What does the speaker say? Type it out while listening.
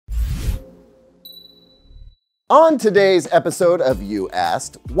On today's episode of You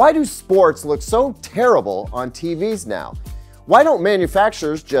Asked, why do sports look so terrible on TVs now? Why don't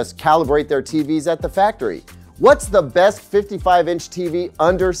manufacturers just calibrate their TVs at the factory? What's the best 55-inch TV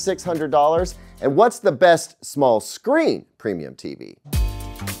under $600? And what's the best small screen premium TV?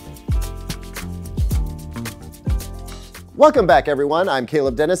 Welcome back, everyone. I'm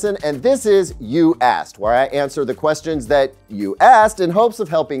Caleb Dennison, and this is You Asked, where I answer the questions that you asked in hopes of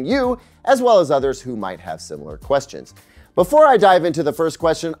helping you, as well as others who might have similar questions. Before I dive into the first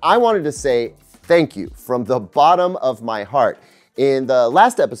question, I wanted to say thank you from the bottom of my heart. In the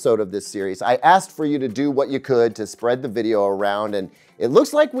last episode of this series, I asked for you to do what you could to spread the video around, and it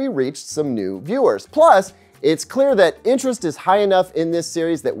looks like we reached some new viewers. Plus, it's clear that interest is high enough in this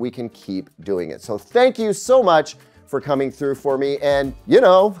series that we can keep doing it. So thank you so much for coming through for me, and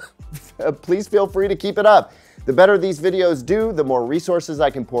please feel free to keep it up. The better these videos do, the more resources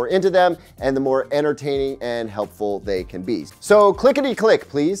I can pour into them, and the more entertaining and helpful they can be. So clickety-click,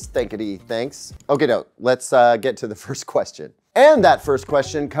 please. Thankety thanks. Okay, no, let's get to the first question. And that first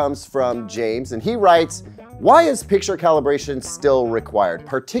question comes from James, and he writes, why is picture calibration still required,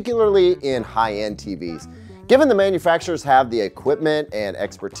 particularly in high-end TVs? Given the manufacturers have the equipment and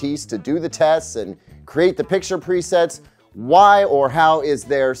expertise to do the tests and create the picture presets, why or how is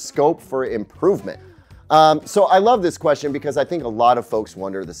there scope for improvement? So I love this question because I think a lot of folks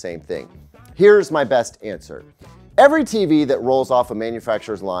wonder the same thing. Here's my best answer. Every TV that rolls off a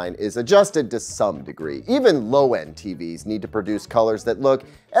manufacturer's line is adjusted to some degree. Even low-end TVs need to produce colors that look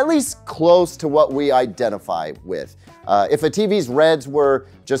at least close to what we identify with. If a TV's reds were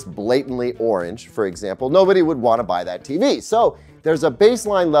just blatantly orange, for example, nobody would want to buy that TV. So there's a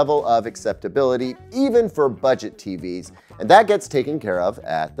baseline level of acceptability even for budget TVs, and that gets taken care of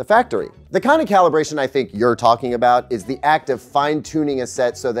at the factory. The kind of calibration I think you're talking about is the act of fine-tuning a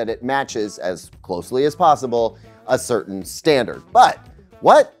set so that it matches as closely as possible a certain standard. But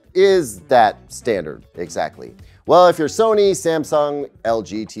what is that standard exactly? Well, if you're Sony, Samsung,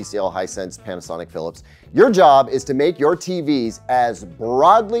 LG, TCL, HISENSE, Panasonic, Philips, your job is to make your TVs as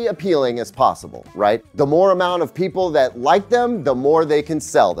broadly appealing as possible, right? The more amount of people that like them, the more they can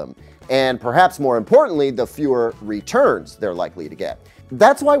sell them. And perhaps more importantly, the fewer returns they're likely to get.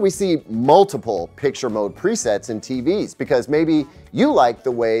 That's why we see multiple picture mode presets in TVs, because maybe you like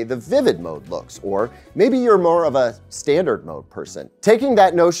the way the vivid mode looks, or maybe you're more of a standard mode person. Taking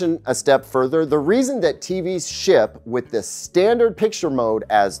that notion a step further, the reason that TVs ship with the standard picture mode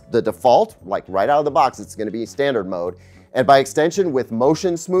as the default, like right out of the box, it's gonna be standard mode, and by extension with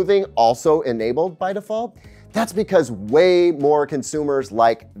motion smoothing also enabled by default, that's because way more consumers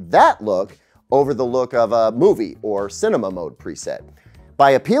like that look over the look of a movie or cinema mode preset.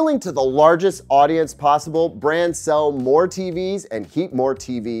 By appealing to the largest audience possible, brands sell more TVs and keep more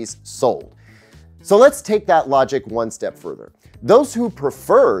TVs sold. So let's take that logic one step further. Those who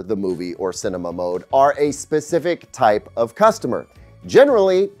prefer the movie or cinema mode are a specific type of customer.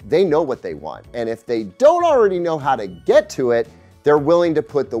 Generally, they know what they want, and if they don't already know how to get to it, they're willing to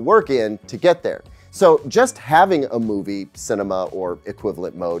put the work in to get there. So just having a movie, cinema, or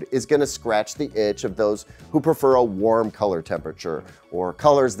equivalent mode is going to scratch the itch of those who prefer a warm color temperature or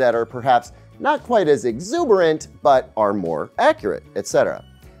colors that are perhaps not quite as exuberant but are more accurate, etc.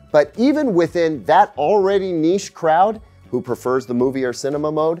 But even within that already niche crowd who prefers the movie or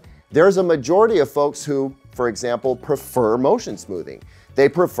cinema mode, there's a majority of folks who, for example, prefer motion smoothing. They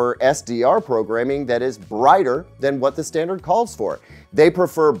prefer SDR programming that is brighter than what the standard calls for. They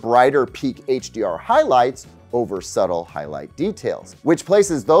prefer brighter peak HDR highlights over subtle highlight details, which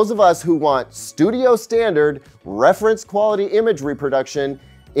places those of us who want studio standard reference quality image reproduction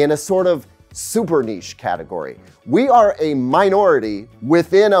in a sort of super niche category. We are a minority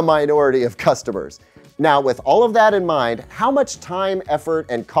within a minority of customers. Now, with all of that in mind, how much time, effort,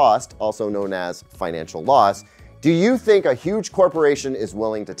 and cost, also known as financial loss, do you think a huge corporation is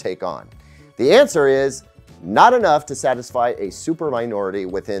willing to take on? The answer is not enough to satisfy a super minority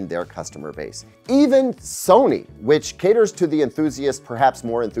within their customer base. Even Sony, which caters to the enthusiast perhaps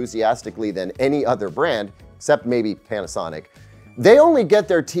more enthusiastically than any other brand, except maybe Panasonic, they only get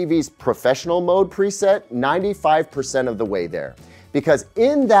their TV's professional mode preset 95% of the way there. Because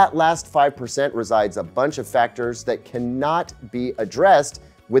in that last 5% resides a bunch of factors that cannot be addressed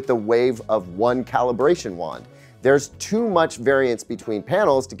with the wave of one calibration wand. There's too much variance between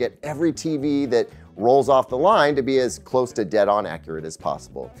panels to get every TV that rolls off the line to be as close to dead-on accurate as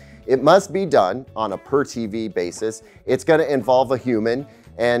possible. It must be done on a per TV basis. It's going to involve a human,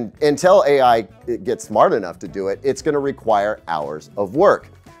 and until AI gets smart enough to do it, it's going to require hours of work.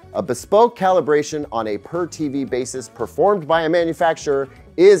 A bespoke calibration on a per TV basis performed by a manufacturer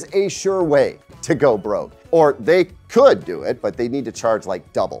is a sure way to go broke. Or they could do it, but they need to charge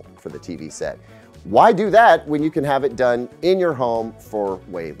like double for the TV set. Why do that when you can have it done in your home for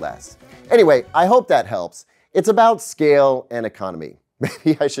way less? Anyway, I hope that helps. It's about scale and economy.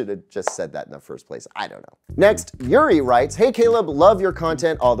 Maybe I should have just said that in the first place. I don't know. Next, Yuri writes, "Hey Caleb, love your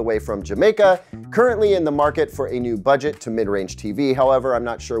content all the way from Jamaica. Currently in the market for a new budget to mid-range TV. However, I'm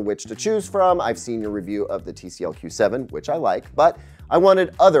not sure which to choose from. I've seen your review of the TCL Q7, which I like, but I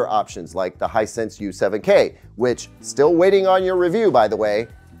wanted other options like the HISENSE U7K, which still waiting on your review, by the way."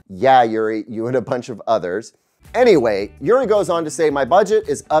 Yeah, Yuri, you and a bunch of others. Anyway, Yuri goes on to say, "My budget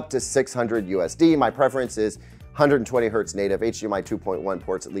is up to 600 USD. My preference is 120 Hz native, HDMI 2.1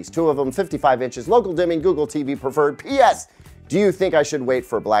 ports, at least 2 of them, 55 inches, local dimming, Google TV preferred. PS, do you think I should wait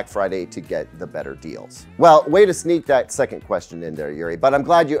for Black Friday to get the better deals?" Well, way to sneak that second question in there, Yuri, but I'm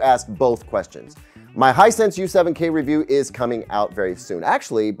glad you asked both questions. My HISENSE U7K review is coming out very soon.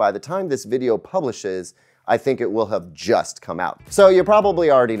 Actually, by the time this video publishes, I think it will have just come out. So you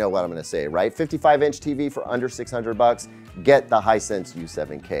probably already know what I'm gonna say, right? 55-inch TV for under 600 bucks, get the HISENSE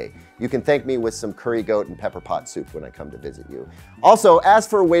U7K. You can thank me with some curry goat and pepper pot soup when I come to visit you. Also, as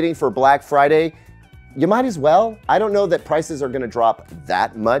for waiting for Black Friday, you might as well. I don't know that prices are gonna drop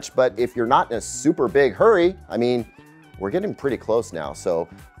that much, but if you're not in a super big hurry, I mean, we're getting pretty close now, so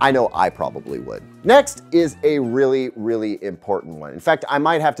I know I probably would. Next is a really, really important one. In fact, I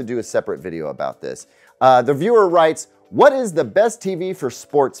might have to do a separate video about this. The viewer writes, "What is the best TV for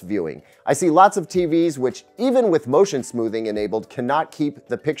sports viewing? I see lots of TVs which, even with motion smoothing enabled, cannot keep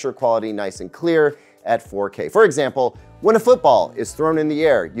the picture quality nice and clear at 4K. For example, when a football is thrown in the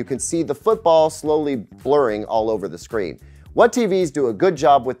air, you can see the football slowly blurring all over the screen. What TVs do a good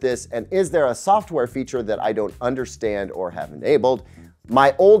job with this, and is there a software feature that I don't understand or have enabled?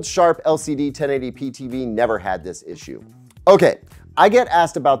 My old Sharp LCD 1080p TV never had this issue." Okay, I get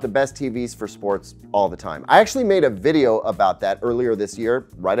asked about the best TVs for sports all the time. I actually made a video about that earlier this year,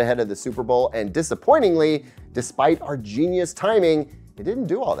 right ahead of the Super Bowl, and disappointingly, despite our genius timing, it didn't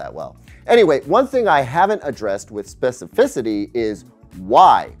do all that well. Anyway, one thing I haven't addressed with specificity is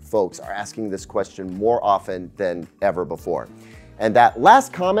why folks are asking this question more often than ever before. And that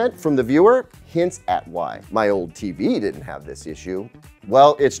last comment from the viewer hints at why. My old TV didn't have this issue.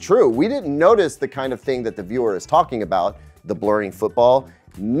 Well, it's true. We didn't notice the kind of thing that the viewer is talking about, the blurring football,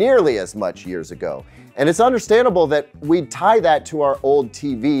 nearly as much years ago. And it's understandable that we tie that to our old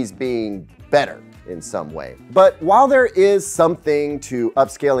TVs being better in some way. But while there is something to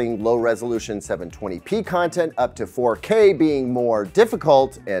upscaling low-resolution 720p content up to 4K being more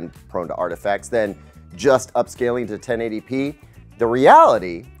difficult and prone to artifacts than just upscaling to 1080p, the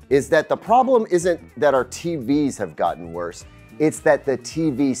reality is that the problem isn't that our TVs have gotten worse, it's that the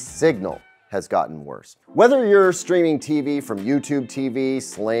TV signal has gotten worse. Whether you're streaming TV from YouTube TV,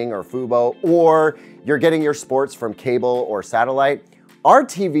 Sling, or Fubo, or you're getting your sports from cable or satellite, our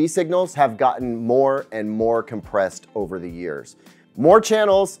TV signals have gotten more and more compressed over the years. More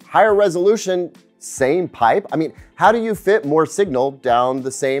channels, higher resolution, same pipe. I mean, how do you fit more signal down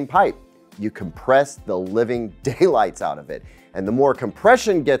the same pipe? You compress the living daylights out of it. And the more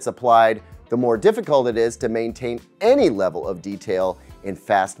compression gets applied, the more difficult it is to maintain any level of detail in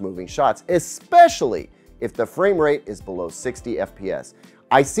fast-moving shots, especially if the frame rate is below 60 FPS.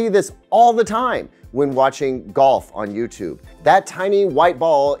 I see this all the time when watching golf on YouTube. That tiny white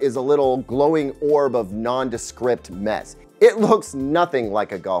ball is a little glowing orb of nondescript mess. It looks nothing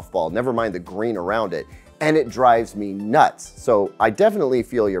like a golf ball, never mind the green around it, and it drives me nuts. So I definitely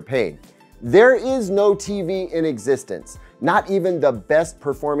feel your pain. There is no TV in existence, not even the best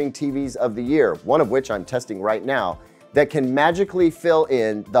performing TVs of the year, one of which I'm testing right now, that can magically fill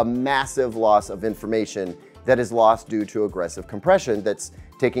in the massive loss of information that is lost due to aggressive compression that's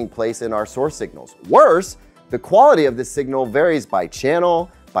taking place in our source signals. Worse, the quality of the signal varies by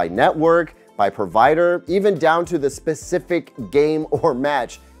channel, by network, by provider, even down to the specific game or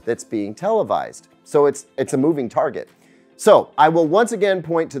match that's being televised. So it's a moving target. So I will once again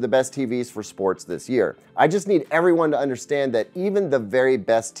point to the best TVs for sports this year. I just need everyone to understand that even the very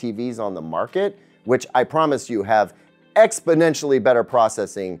best TVs on the market, which I promise you have exponentially better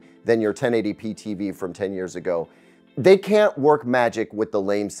processing than your 1080p TV from 10 years ago, they can't work magic with the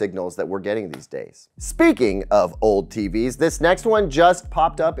lame signals that we're getting these days. Speaking of old TVs, this next one just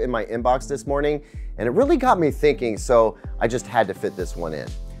popped up in my inbox this morning, and it really got me thinking, so I just had to fit this one in.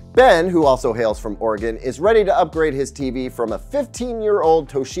 Ben, who also hails from Oregon, is ready to upgrade his TV from a 15-year-old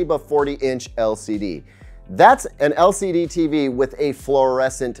Toshiba 40-inch LCD. That's an LCD TV with a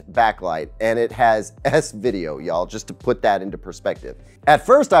fluorescent backlight, and it has S-video, y'all, just to put that into perspective. At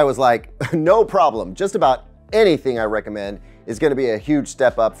first, I was like, no problem, just about anything I recommend is gonna be a huge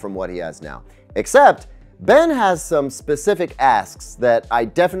step up from what he has now. Except, Ben has some specific asks that I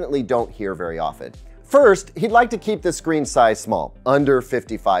definitely don't hear very often. First, he'd like to keep the screen size small, under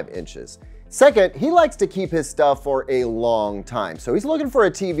 55 inches. Second, he likes to keep his stuff for a long time, so he's looking for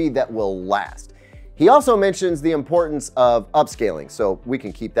a TV that will last. He also mentions the importance of upscaling, so we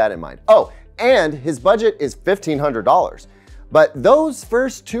can keep that in mind. Oh, and his budget is $1,500. But those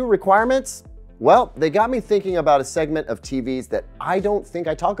first two requirements, well, they got me thinking about a segment of TVs that I don't think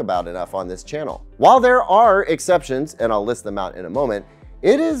I talk about enough on this channel. While there are exceptions, and I'll list them out in a moment,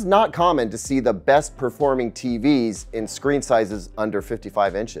 it is not common to see the best performing TVs in screen sizes under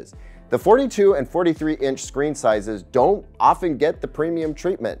 55 inches. The 42 and 43 inch screen sizes don't often get the premium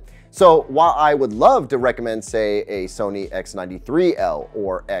treatment. So while I would love to recommend, say, a Sony X93L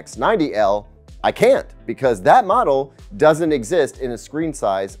or X90L, I can't, because that model doesn't exist in a screen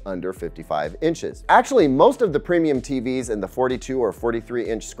size under 55 inches. Actually, most of the premium TVs in the 42 or 43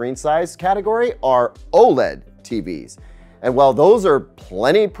 inch screen size category are OLED TVs. And while those are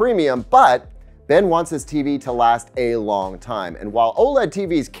plenty premium, but Ben wants his TV to last a long time. And while OLED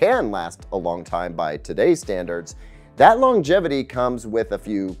TVs can last a long time by today's standards, that longevity comes with a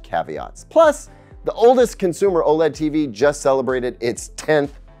few caveats. Plus, the oldest consumer OLED TV just celebrated its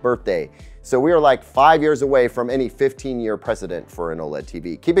 10th birthday. So we are like 5 years away from any 15-year precedent for an OLED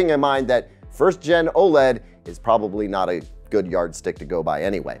TV, keeping in mind that first-gen OLED is probably not a good yardstick to go by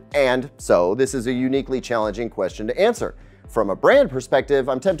anyway. And so this is a uniquely challenging question to answer. From a brand perspective,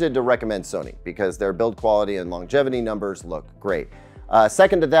 I'm tempted to recommend Sony because their build quality and longevity numbers look great.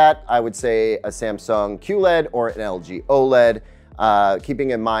 Second to that, I would say a Samsung QLED or an LG OLED,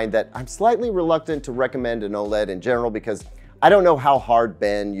 keeping in mind that I'm slightly reluctant to recommend an OLED in general because I don't know how hard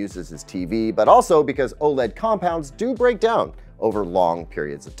Ben uses his TV, but also because OLED compounds do break down over long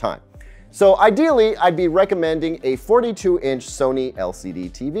periods of time. So ideally, I'd be recommending a 42-inch Sony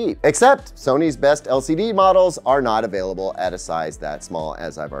LCD TV, except Sony's best LCD models are not available at a size that small,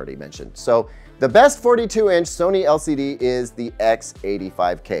 as I've already mentioned. So the best 42-inch Sony LCD is the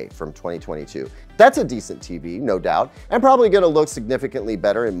X85K from 2022. That's a decent TV, no doubt, and probably gonna look significantly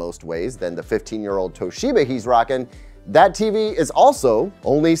better in most ways than the 15-year-old Toshiba he's rocking. That TV is also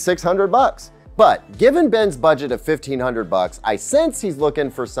only $600. But given Ben's budget of $1,500, I sense he's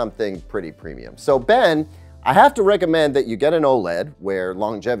looking for something pretty premium. So Ben, I have to recommend that you get an OLED, where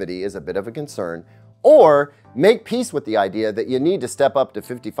longevity is a bit of a concern, or make peace with the idea that you need to step up to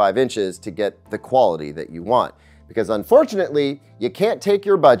 55 inches to get the quality that you want. Because unfortunately, you can't take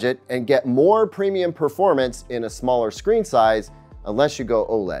your budget and get more premium performance in a smaller screen size unless you go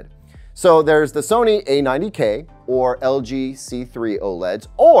OLED. So there's the Sony A90K or LG C3 OLEDs,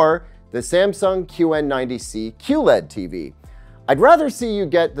 or the Samsung QN90C QLED TV. I'd rather see you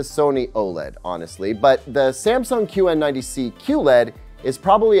get the Sony OLED, honestly, but the Samsung QN90C QLED is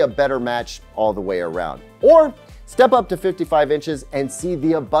probably a better match all the way around. Or step up to 55 inches and see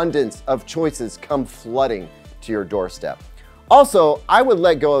the abundance of choices come flooding to your doorstep. Also, I would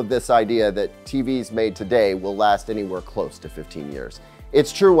let go of this idea that TVs made today will last anywhere close to 15 years.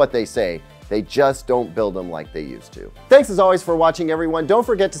 It's true what they say, they just don't build them like they used to. Thanks as always for watching, everyone. Don't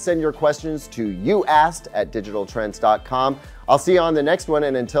forget to send your questions to youasked@digitaltrends.com. I'll see you on the next one,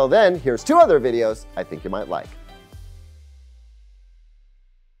 and until then, here's 2 other videos I think you might like.